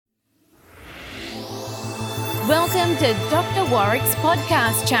Welcome to Dr. Warwick's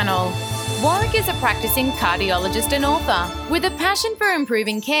podcast channel. Warwick is a practicing cardiologist and author with a passion for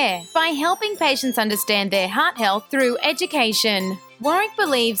improving care by helping patients understand their heart health through education. Warwick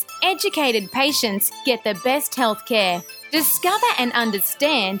believes educated patients get the best health care. Discover and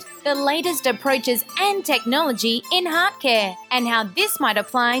understand the latest approaches and technology in heart care and how this might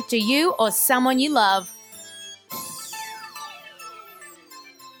apply to you or someone you love.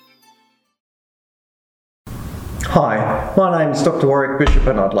 Hi, my name is Dr. Warwick Bishop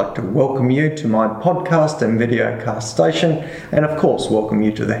and I'd like to welcome you to my podcast and videocast station and of course welcome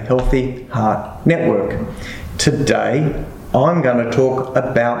you to the Healthy Heart Network. Today I'm going to talk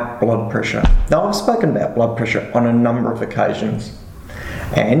about blood pressure. Now I've spoken about blood pressure on a number of occasions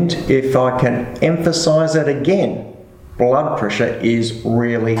and if I can emphasise it again, blood pressure is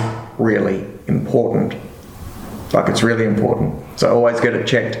really important. Like it's really important. So always get it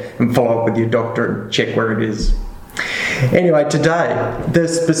checked and follow up with your doctor and check where it is. Anyway, today, the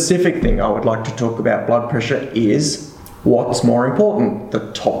specific thing I would like to talk about blood pressure is what's more important,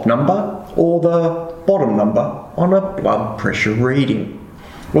 the top number or the bottom number on a blood pressure reading.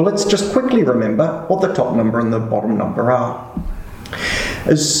 Well, let's just quickly remember what the top number and the bottom number are.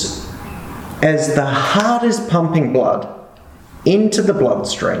 As the heart is pumping blood into the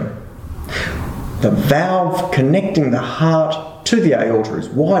bloodstream, the valve connecting the heart to the aorta is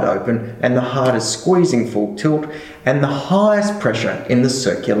wide open and the heart is squeezing full tilt and the highest pressure in the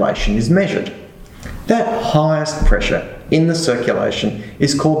circulation is measured. That highest pressure in the circulation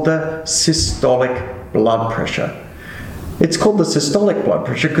is called the systolic blood pressure. It's called the systolic blood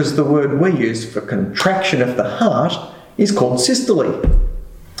pressure because the word we use for contraction of the heart is called systole.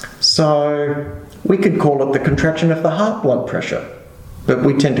 So we could call it the contraction of the heart blood pressure. But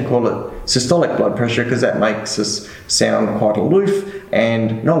we tend to call it systolic blood pressure because that makes us sound quite aloof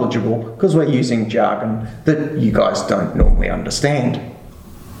and knowledgeable because we're using jargon that you guys don't normally understand.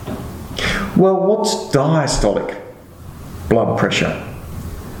 Well, what's diastolic blood pressure?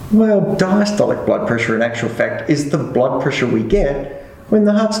 Well, diastolic blood pressure in actual fact is the blood pressure we get when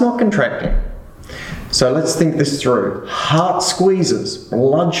the heart's not contracting. So let's think this through. Heart squeezes,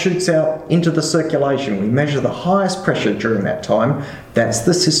 blood shoots out into the circulation. We measure the highest pressure during that time. That's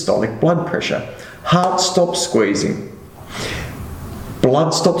the systolic blood pressure. Heart stops squeezing.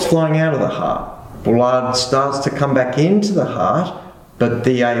 Blood stops flowing out of the heart. Blood starts to come back into the heart, but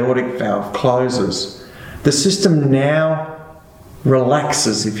the aortic valve closes. The system now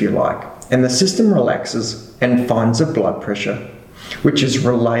relaxes, if you like, and the system relaxes and finds a blood pressure, which is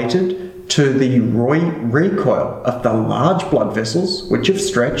related to the recoil of the large blood vessels, which have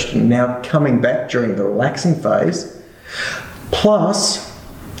stretched and now coming back during the relaxing phase, plus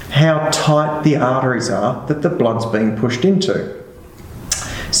how tight the arteries are that the blood's being pushed into.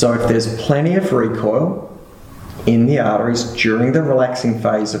 So if there's plenty of recoil in the arteries during the relaxing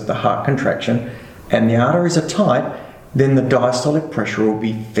phase of the heart contraction and the arteries are tight, then the diastolic pressure will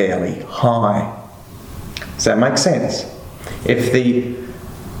be fairly high. Does that make sense? If the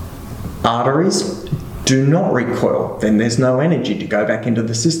arteries do not recoil, then there's no energy to go back into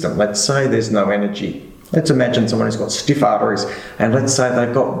the system. Let's say there's no energy. Let's imagine someone who's got stiff arteries, and let's say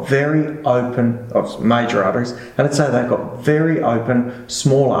they've got very open, major arteries, and let's say they've got very open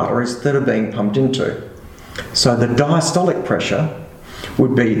small arteries that are being pumped into. So the diastolic pressure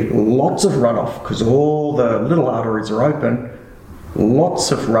would be lots of runoff, because all the little arteries are open,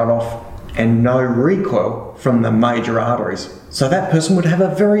 lots of runoff, and no recoil from the major arteries. So that person would have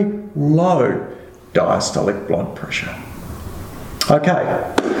a very low diastolic blood pressure.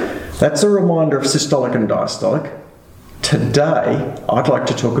 Okay, that's a reminder of systolic and diastolic. Today, I'd like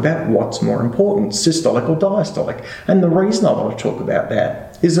to talk about what's more important, systolic or diastolic. And the reason I want to talk about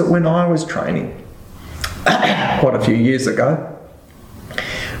that is that when I was training, quite a few years ago,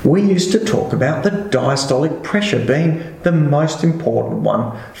 we used to talk about the diastolic pressure being the most important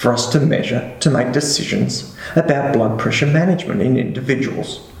one for us to measure to make decisions about blood pressure management in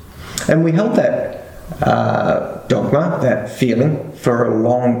individuals. And we held that dogma, that feeling, for a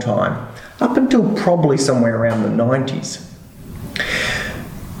long time, up until probably somewhere around the 90s.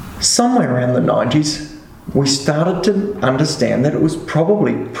 Somewhere around the 90s, we started to understand that it was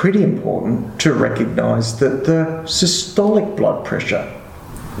probably pretty important to recognise that the systolic blood pressure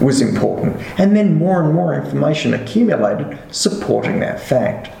was important, and then more and more information accumulated supporting that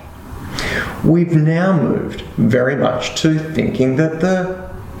fact. We've now moved very much to thinking that the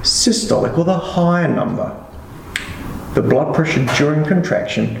systolic or the higher number, the blood pressure during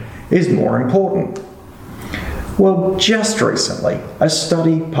contraction, is more important. Well, just recently, a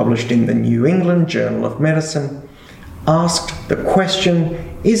study published in the New England Journal of Medicine asked the question,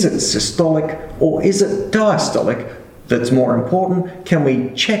 is it systolic or is it diastolic that's more important? Can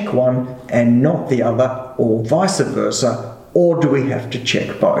we check one and not the other, or vice versa, or do we have to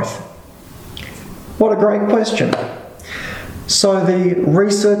check both? What a great question. So the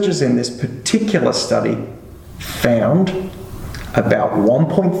researchers in this particular study found about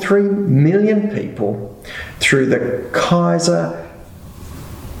 1.3 million people through the Kaiser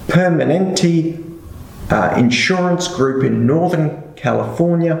Permanente insurance group in Northern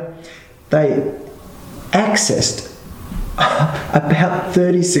California. They accessed about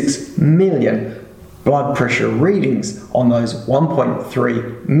 36 million blood pressure readings on those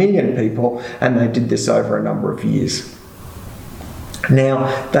 1.3 million people, and they did this over a number of years. Now,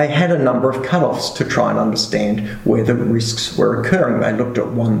 they had a number of cut-offs to try and understand where the risks were occurring. They looked at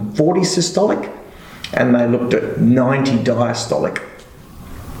 140 systolic and they looked at 90 diastolic.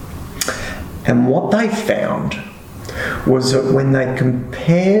 And what they found was that when they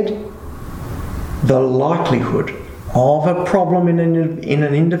compared the likelihood of a problem in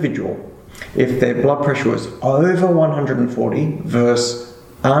an individual, if their blood pressure was over 140 versus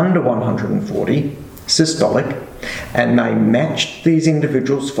under 140 systolic, and they matched these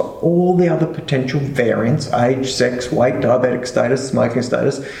individuals for all the other potential variants, age, sex, weight, diabetic status, smoking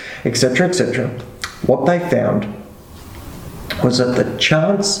status, etc., what they found was that the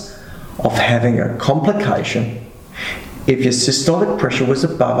chance of having a complication if your systolic pressure was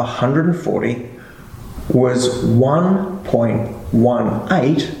above 140 was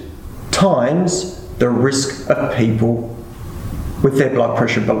 1.18 times the risk of people with their blood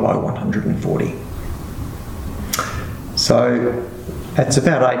pressure below 140. So that's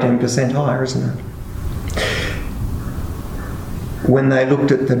about 18% higher, isn't it? When they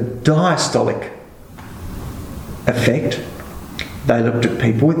looked at the diastolic effect, they looked at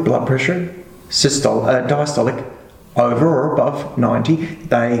people with blood pressure, diastolic, over or above 90.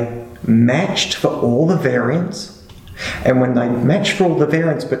 They matched for all the variants. And when they matched for all the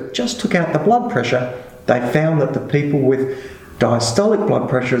variants but just took out the blood pressure, they found that the people with diastolic blood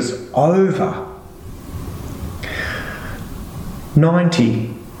pressures over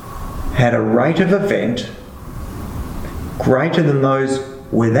 90 had a rate of event greater than those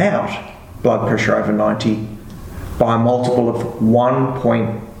without blood pressure over 90 by a multiple of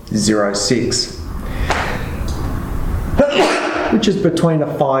 1.06, which is between a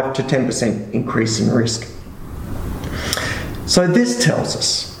 5 to 10% increase in risk. So this tells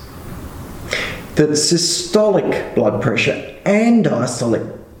us that systolic blood pressure and diastolic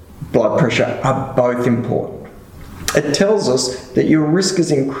blood pressure are both important. It tells us that your risk is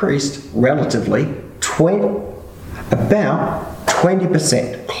increased relatively about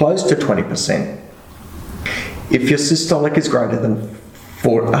 20%, close to 20%, if your systolic is greater than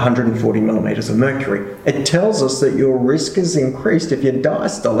 140 millimeters of mercury. It tells us that your risk is increased if your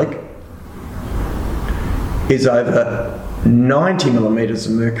diastolic is over 90 millimeters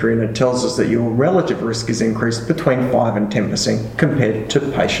of mercury, and it tells us that your relative risk is increased between 5 and 10% compared to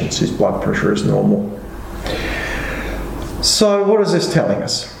patients whose blood pressure is normal. So what is this telling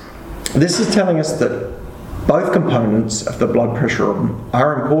us? This is telling us that both components of the blood pressure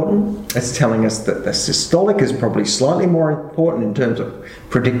are important. It's telling us that the systolic is probably slightly more important in terms of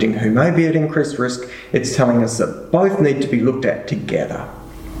predicting who may be at increased risk. It's telling us that both need to be looked at together.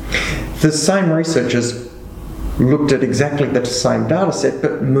 The same researchers looked at exactly the same data set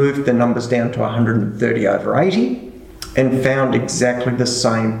but moved the numbers down to 130 over 80 and found exactly the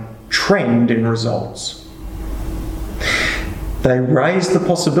same trend in results. They raised the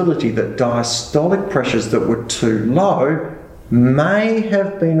possibility that diastolic pressures that were too low may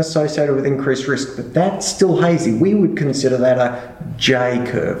have been associated with increased risk, but that's still hazy. We would consider that a J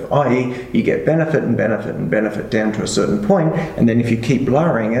curve, i.e. you get benefit and benefit and benefit down to a certain point, and then if you keep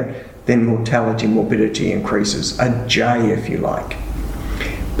lowering it, then mortality and morbidity increases, a J if you like.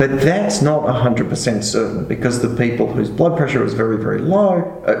 But that's not 100% certain, because the people whose blood pressure was very, very low,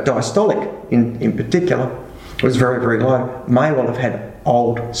 diastolic in particular, was very, very low, may well have had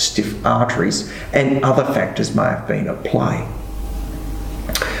old, stiff arteries, and other factors may have been at play.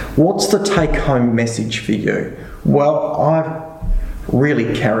 What's the take-home message for you? Well, I've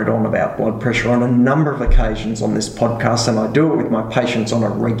really carried on about blood pressure on a number of occasions on this podcast, and I do it with my patients on a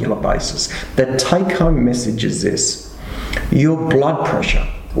regular basis. The take-home message is this: your blood pressure,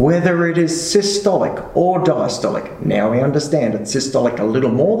 whether it is systolic or diastolic, now we understand it's systolic a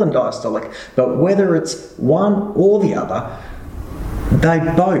little more than diastolic, but whether it's one or the other, they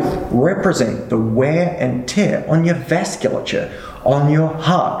both represent the wear and tear on your vasculature, on your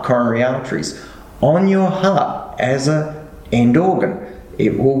heart, coronary arteries, on your heart as an end organ.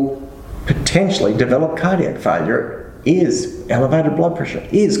 It will potentially develop cardiac failure elevated blood pressure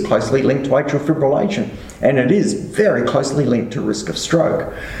is closely linked to atrial fibrillation, and it is very closely linked to risk of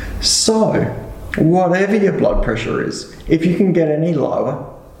stroke. So, whatever your blood pressure is, if you can get any lower,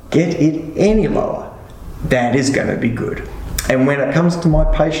 get it any lower. That is going to be good. And when it comes to my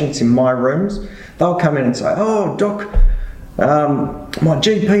patients in my rooms, they'll come in and say, "Oh, doc, my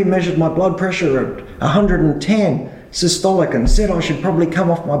GP measured my blood pressure at 110 systolic and said I should probably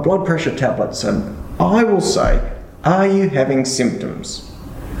come off my blood pressure tablets." And I will say, are you having symptoms?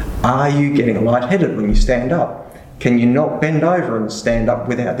 Are you getting lightheaded when you stand up? Can you not bend over and stand up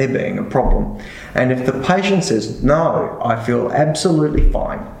without there being a problem? And if the patient says, "No, I feel absolutely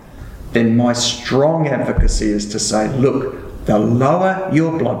fine," then my strong advocacy is to say, look, the lower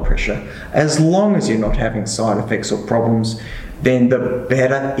your blood pressure, as long as you're not having side effects or problems, then the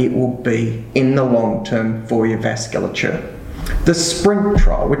better it will be in the long term for your vasculature. The SPRINT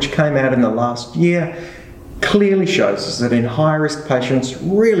trial, which came out in the last year, clearly shows us that in high-risk patients,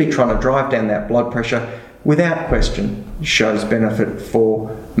 really trying to drive down that blood pressure, without question, shows benefit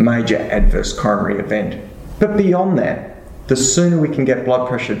for major adverse coronary event. But beyond that, the sooner we can get blood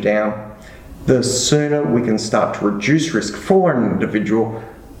pressure down, the sooner we can start to reduce risk for an individual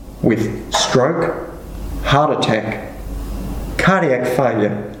with stroke, heart attack, cardiac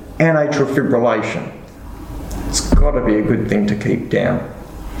failure, and atrial fibrillation. It's got to be a good thing to keep down.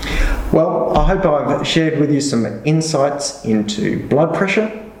 Well, I hope I've shared with you some insights into blood pressure.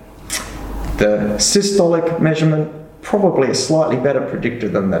 The systolic measurement, probably a slightly better predictor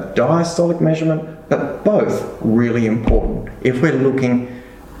than the diastolic measurement, but both really important if we're looking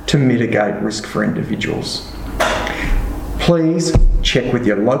to mitigate risk for individuals. Please check with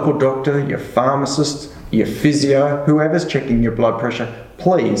your local doctor, your pharmacist, your physio, whoever's checking your blood pressure.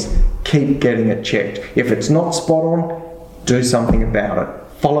 Please keep getting it checked. If it's not spot on, do something about it.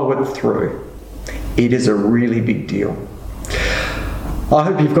 Follow it through. It is a really big deal. I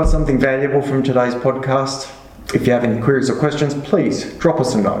hope you've got something valuable from today's podcast. If you have any queries or questions, please drop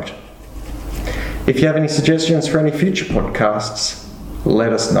us a note. If you have any suggestions for any future podcasts,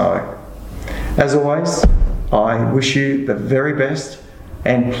 let us know. As always, I wish you the very best,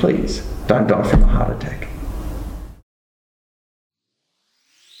 and please don't die from a heart attack.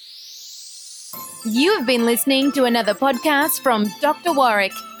 You have been listening to another podcast from Dr.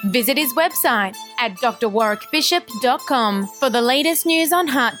 Warwick. Visit his website at drwarwickbishop.com for the latest news on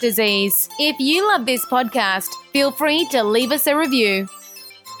heart disease. If you love this podcast, feel free to leave us a review.